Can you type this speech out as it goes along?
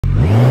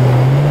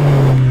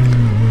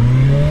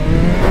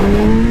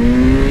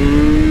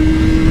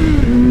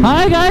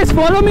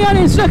follow me on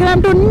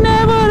Instagram to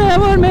never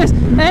ever miss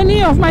any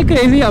of my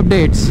crazy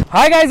updates.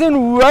 Hi guys and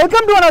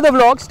welcome to another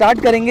vlog.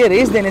 Start करेंगे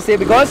race देने से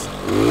because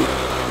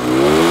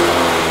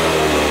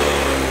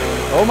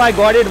oh my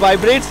god, it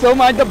vibrates so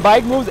much. The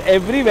bike moves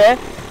everywhere.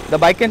 The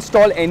bike can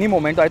stall any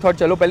moment. So I thought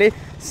चलो पहले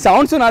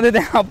sound सुना देते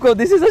हैं आपको.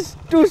 This is a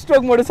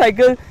 2-stroke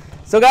motorcycle.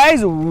 So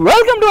guys,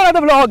 welcome to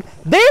another vlog.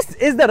 This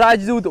is the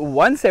Rajdoot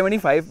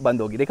 175.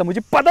 बंद होगी. देखा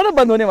मुझे पता था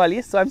बंद होने वाली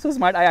है. So I'm so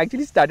smart. I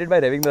actually started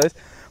by revving this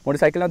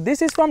motorcycle. Now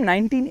this is from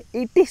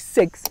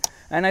 1986,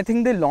 and I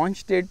think they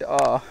launched it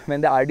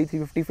when the RD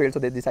 350 failed.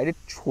 So they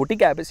decided छोटी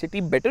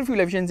capacity, better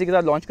fuel efficiency के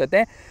साथ launch करते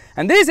हैं.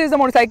 And this is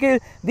the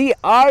motorcycle, the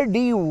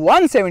RD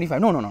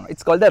 175. No.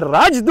 It's called the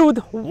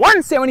Rajdoot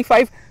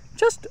 175.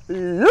 Just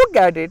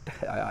look at it.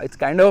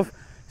 It's kind of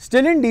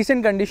still in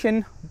decent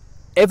condition.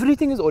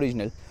 Everything is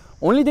original.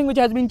 Only thing which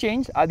has been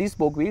changed are these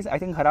spoke wheels. I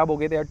think खराब हो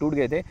गए थे या टूट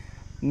गए थे.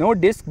 No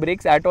disc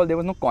brakes at all. There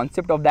was no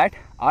concept of that.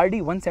 RD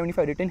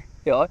 175 written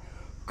here.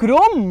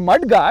 Chrome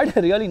mudguard,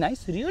 really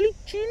nice, really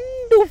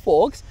chindu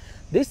folks.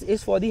 This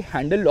is for the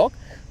handle lock.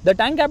 The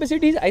tank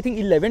capacity is I think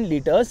 11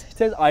 liters.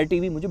 It says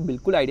RTV. मुझे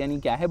बिल्कुल idea नहीं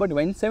क्या है, but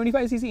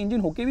 175cc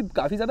engine होके भी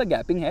काफ़ी ज़्यादा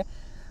gapping है.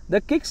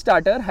 The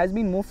kickstarter has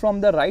been moved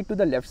from the right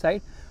to the left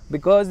side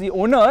because the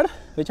owner,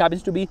 which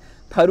happens to be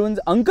Tharun's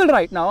uncle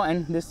right now,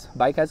 and this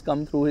bike has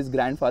come through his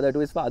grandfather to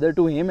his father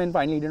to him, and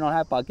finally he did not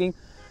have parking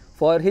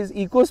for his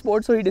eco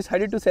sport, so he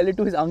decided to sell it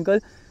to his uncle.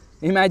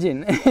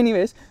 Imagine.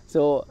 Anyways,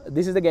 so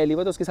this is the gear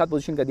lever. तो उसके साथ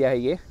position कर दिया है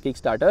ये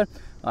kickstarter,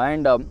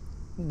 and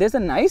there's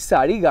a nice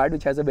sari guard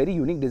which has a very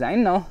unique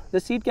design. Now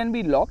the seat can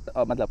be locked.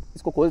 मतलब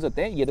इसको खोल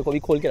सकते हैं. ये देखो अभी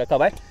खोल के रखा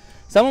हुआ है.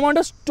 Some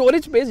amount of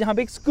storage space. यहाँ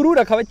पे एक screw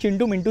रखा हुआ है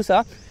चिंटू मिंटू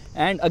सा,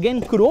 and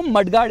again chrome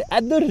mudguard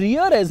at the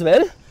rear as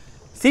well.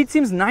 Seat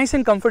seems nice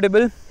and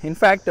comfortable.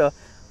 In fact,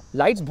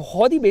 lights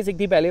बहुत ही बेसिक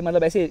थी पहले,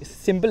 मतलब ऐसे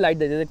सिंपल लाइट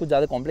देते थे, कुछ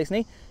ज़्यादा कॉम्प्लेक्स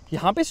नहीं.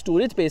 यहाँ पे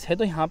स्टोरेज स्पेस है,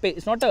 तो यहाँ पे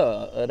it's not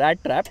a rat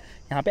trap.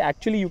 यहाँ पे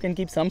actually you can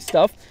keep some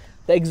stuff.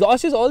 The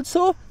exhaust is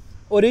also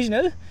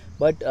original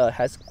but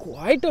has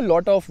quite a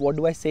lot of what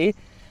do I से.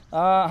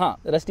 हाँ,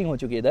 रस्टिंग हो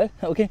चुकी है इधर.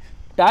 Okay,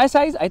 tyre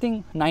size I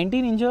think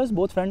 19 inches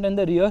both front end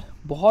the rear.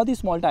 बहुत ही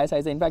small tyre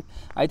size है.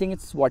 In fact I think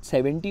it's what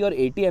 70 और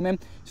 80 mm.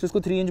 सो इसको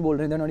 3 इंच बोल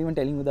रहे हैं. Not even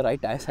telling you the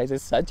right tyre size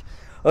is such.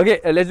 Okay,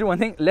 let's do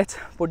one thing. Let's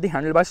put the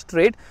handle bar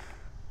straight.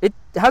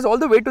 It has all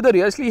the weight to the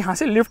rear. इसलिए यहाँ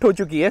से lift हो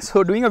चुकी है.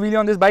 So doing a wheelie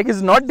on this bike is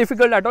not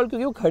difficult at all,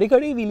 क्योंकि वो खड़ी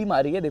खड़ी व्हीली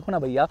मार रही है. देखो ना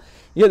भैया,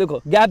 ये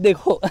देखो गैप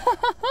देखो.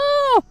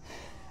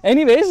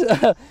 Anyways,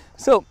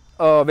 so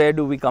where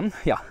do we come?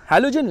 Yeah,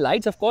 halogen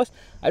lights of course.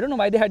 I don't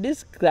know why they had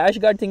this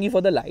crash guard thingy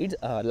for the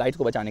lights. Lights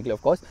को बचाने के लिए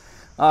of course.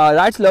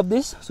 Rats love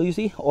this. So you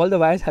see all the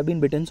wires have been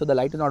bitten, so the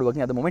light is not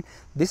working at the moment.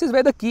 This is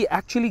where the key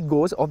actually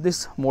goes of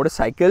this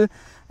motorcycle,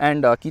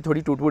 and की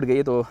थोड़ी टूट गई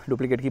है तो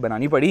duplicate की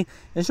बनानी पड़ी.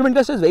 Instrument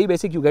cluster is very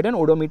basic. You get an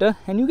odometer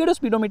and you get a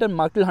speedometer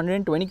marked till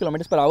 120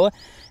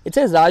 km/h. It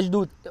says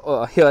Rajdoot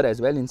here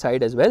as well,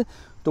 inside as well.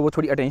 तो वो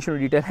थोड़ी attention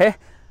to detail है.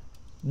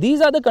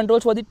 These are the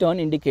controls for the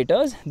turn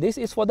indicators.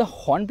 This is for the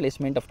horn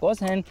placement of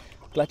course, and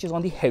clutch is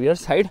on the heavier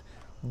side.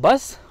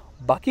 बस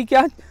बाकी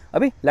क्या,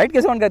 अभी light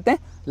कैसे on करते हैं?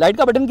 लाइट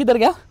का बटन किधर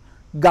गया?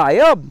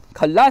 गायब.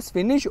 खल्लास.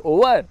 Finish.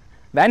 Over.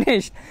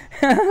 Vanished.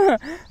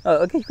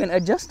 Okay, you can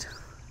adjust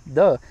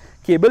the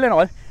cable and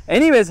all.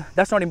 Anyways,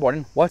 that's not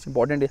important. What's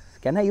important is,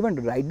 can I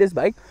even ride this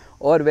bike,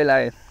 or will I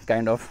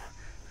kind of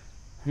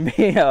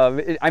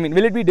I mean,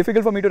 will it be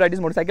difficult for me to ride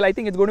this motorcycle? I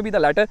think it's going to be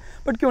the latter,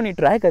 but क्यों नहीं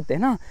try करते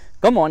हैं ना.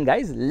 Come on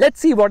guys,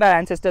 let's see what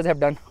our ancestors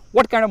have done,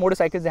 what kind of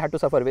motorcycles they had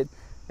to suffer with.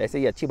 वैसे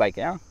ये अच्छी bike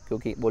है हाँ,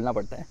 क्योंकि बोलना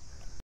पड़ता है.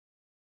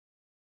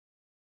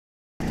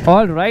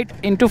 All right,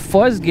 into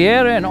first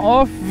gear and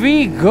off we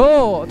go.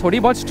 थोड़ी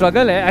बहुत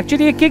स्ट्रगल है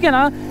एक्चुअली. ये किक है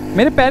ना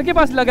मेरे पैर के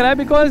पास लग रहा है,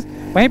 बिकॉज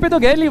वहीं पे तो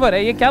गेयर लीवर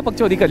है. ये क्या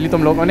बकचोदी कर ली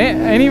तुम लोगों ने.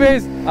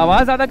 एनीवेज,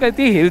 आवाज़ ज़्यादा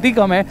करती है, हिलती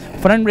कम है.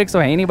 फ्रंट ब्रेक्स तो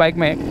है ही नहीं बाइक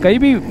में कहीं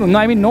भी.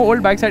 I mean no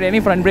old bikes had any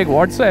front brake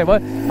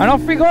whatsoever. End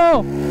of we go.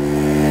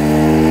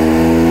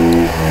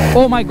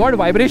 Oh my God,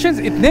 vibrations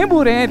इतने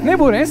बुरे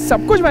हैं,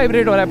 सब कुछ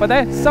वाइब्रेट हो रहा है, पता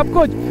है, सब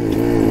कुछ.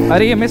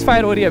 अरे ये मिस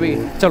फायर हो रही है अभी.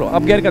 चलो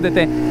अब गेयर कर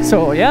देते हैं.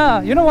 सो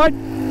या you know what,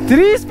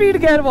 3-speed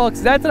gearbox,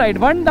 that's right,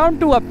 1 down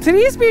 2 up,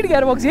 3-speed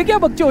gearbox. ये क्या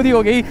बकचोदी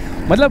हो गई,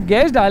 मतलब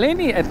गैस डाले ही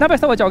नहीं, इतना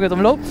पैसा बचाओगे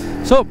तुम लोग.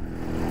 So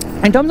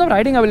in terms of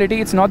riding ability,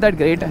 it's not that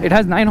great. It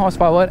has 9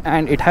 horsepower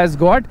and it has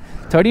got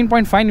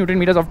 13.5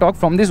 Newton meters of torque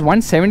from this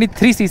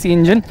 173cc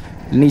engine.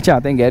 नीचे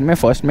आते हैं गेयर में.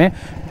 फर्स्ट में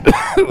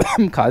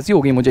खांसी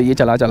हो गई मुझे ये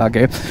चला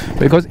के,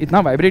 बिकॉज इतना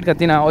वाइब्रेट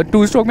करती ना, और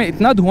 2 स्ट्रोक में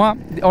इतना धुआं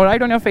और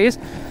right on your face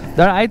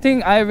that I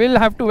think I will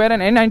have to wear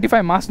an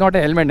N95 mask, not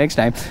a helmet next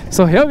time.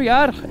 So here we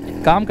are.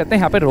 काम करते हैं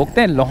यहाँ पे,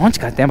 रोकते हैं, लॉन्च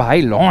करते हैं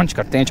भाई, लॉन्च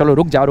करते हैं. चलो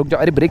रुक जाओ.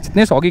 अरे ब्रेक्स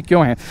इतने सॉगी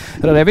क्यों हैं?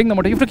 Raving the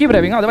motor, you have to keep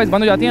raving, otherwise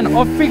बंद हो जाती है.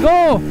 Of we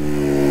go.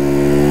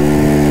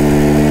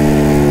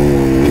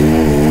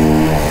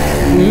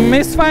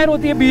 Miss fire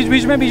होती है बीच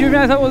बीच में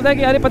ऐसा बोलता है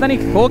कि यार पता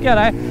नहीं हो क्या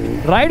रहा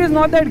है. Ride is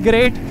not that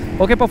great,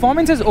 Okay,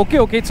 performance is okay.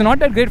 It's not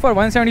that great for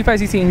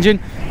 175cc engine.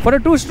 For a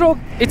 2-stroke,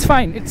 it's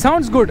fine. It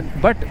sounds good,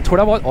 but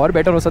थोड़ा बहुत और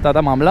better हो सकता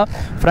था मामला.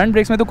 Front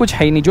brakes में तो कुछ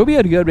है ही नहीं. जो भी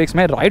है rear brakes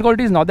में, ride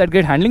quality is not that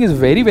great. Handling is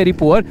very very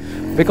poor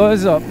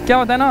because क्या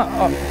होता है ना,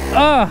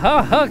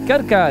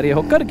 कर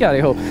क्या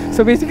रहे हो.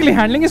 So basically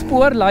handling is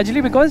poor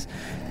largely because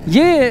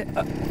ये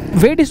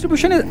weight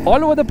distribution is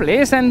all over the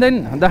place, and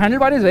then the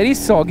handlebar is very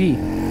soggy.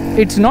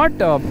 It's not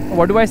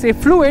what do I say,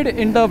 fluid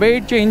in the way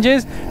it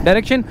changes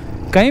direction.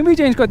 कहीं भी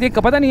change करती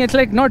है, पता नहीं. It's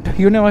like not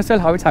universal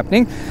how it's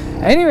happening.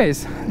 Anyways,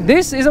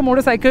 this is a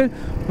motorcycle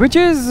which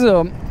is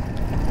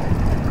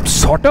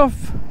sort of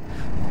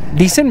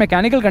decent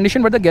mechanical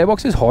condition, but the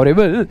gearbox is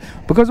horrible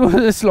because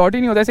वो slot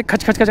ही नहीं होता है, ऐसे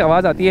खच खच खच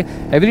आवाज़ आती है.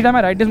 Every time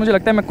I ride this मुझे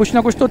लगता है मैं कुछ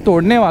ना कुछ तो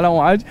तोड़ने वाला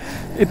हूँ आज.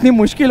 इतनी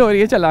मुश्किल हो रही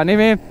है चलाने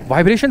में.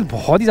 Vibration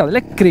बहुत ही ज़्यादा,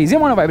 like crazy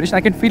amount of vibration.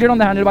 I can feel it on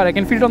the handlebar, I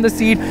can feel it on the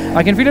seat,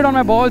 I can feel it on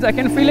my balls, I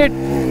can feel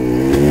it.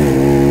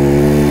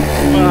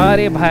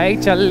 अरे भाई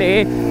चल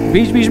ले,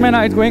 बीच में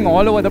ना, it's going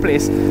all over the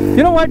place.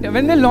 You know what?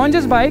 When they launched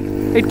this bike,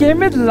 it came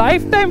with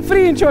lifetime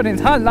free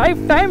insurance. हाँ,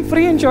 lifetime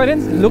free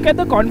insurance. Look at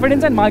the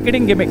confidence and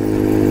marketing gimmick.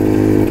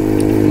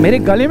 मेरे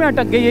गले में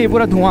अटक गई है ये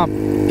पूरा धुआं,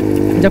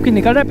 जबकि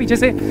निकल रहा है पीछे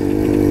से.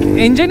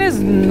 Engine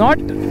is not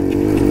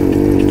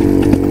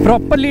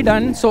properly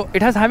done, so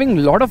it has having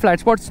lot of flat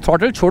spots.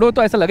 Throttle छोड़ो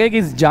तो ऐसा लगे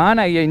कि जान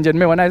आई है इंजन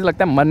में, वरना ऐसा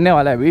लगता है मरने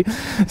वाला है अभी.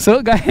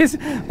 So guys,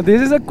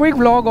 this is a quick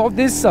vlog of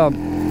this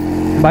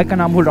bike का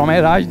नाम भूल रहा हूँ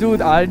मैं, राजदूत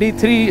RD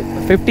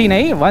 350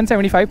 नहीं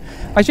 175.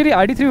 Actually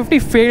RD 350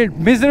 failed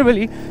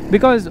miserably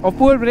because of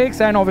poor brakes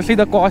and obviously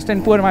the cost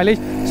and poor mileage.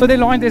 So they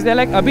launched this. They're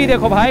like अभी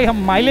देखो भाई हम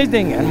mileage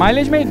देंगे, and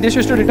mileage में this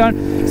used to return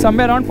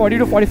somewhere around 40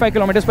 to 45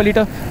 kilometers per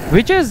liter,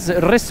 which is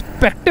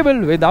respectable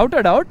without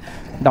a doubt.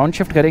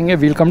 Downshift करेंगे,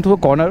 we'll come to a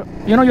corner.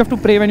 You know, you have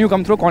to pray when you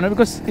come through a corner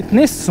because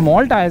इतने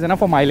small tires है ना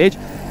for mileage,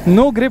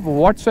 no grip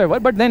whatsoever.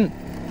 But then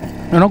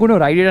you're not going to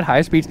ride it at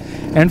high speeds.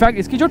 In fact,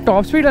 इसकी जो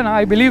top speed है ना,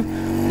 I believe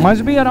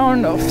must be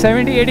around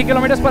 70-80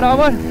 kilometers per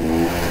hour.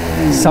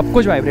 सब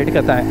कुछ vibrate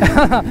करता है.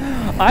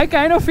 I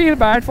kind of feel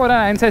bad for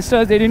our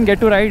ancestors. They didn't get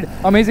to ride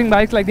amazing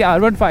bikes like the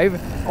R15.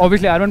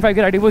 Obviously R15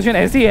 की riding position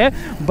ऐसी है,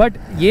 but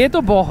ये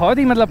तो बहुत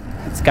ही मतलब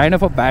it's kind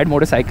of a bad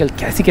motorcycle.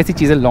 कैसी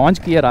चीज़ें लॉन्च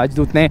की है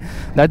राजदूत ने.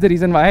 That's the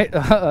reason why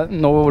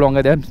no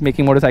longer they are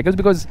making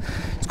motorcycles, because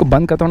इसको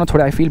बंद करता हूँ ना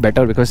थोड़ा I feel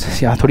better,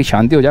 because यहाँ थोड़ी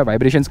शांति हो जाए,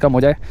 vibrations कम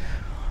हो जाए.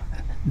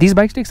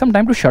 These bikes take some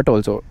time to shut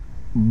also.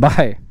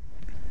 Bye.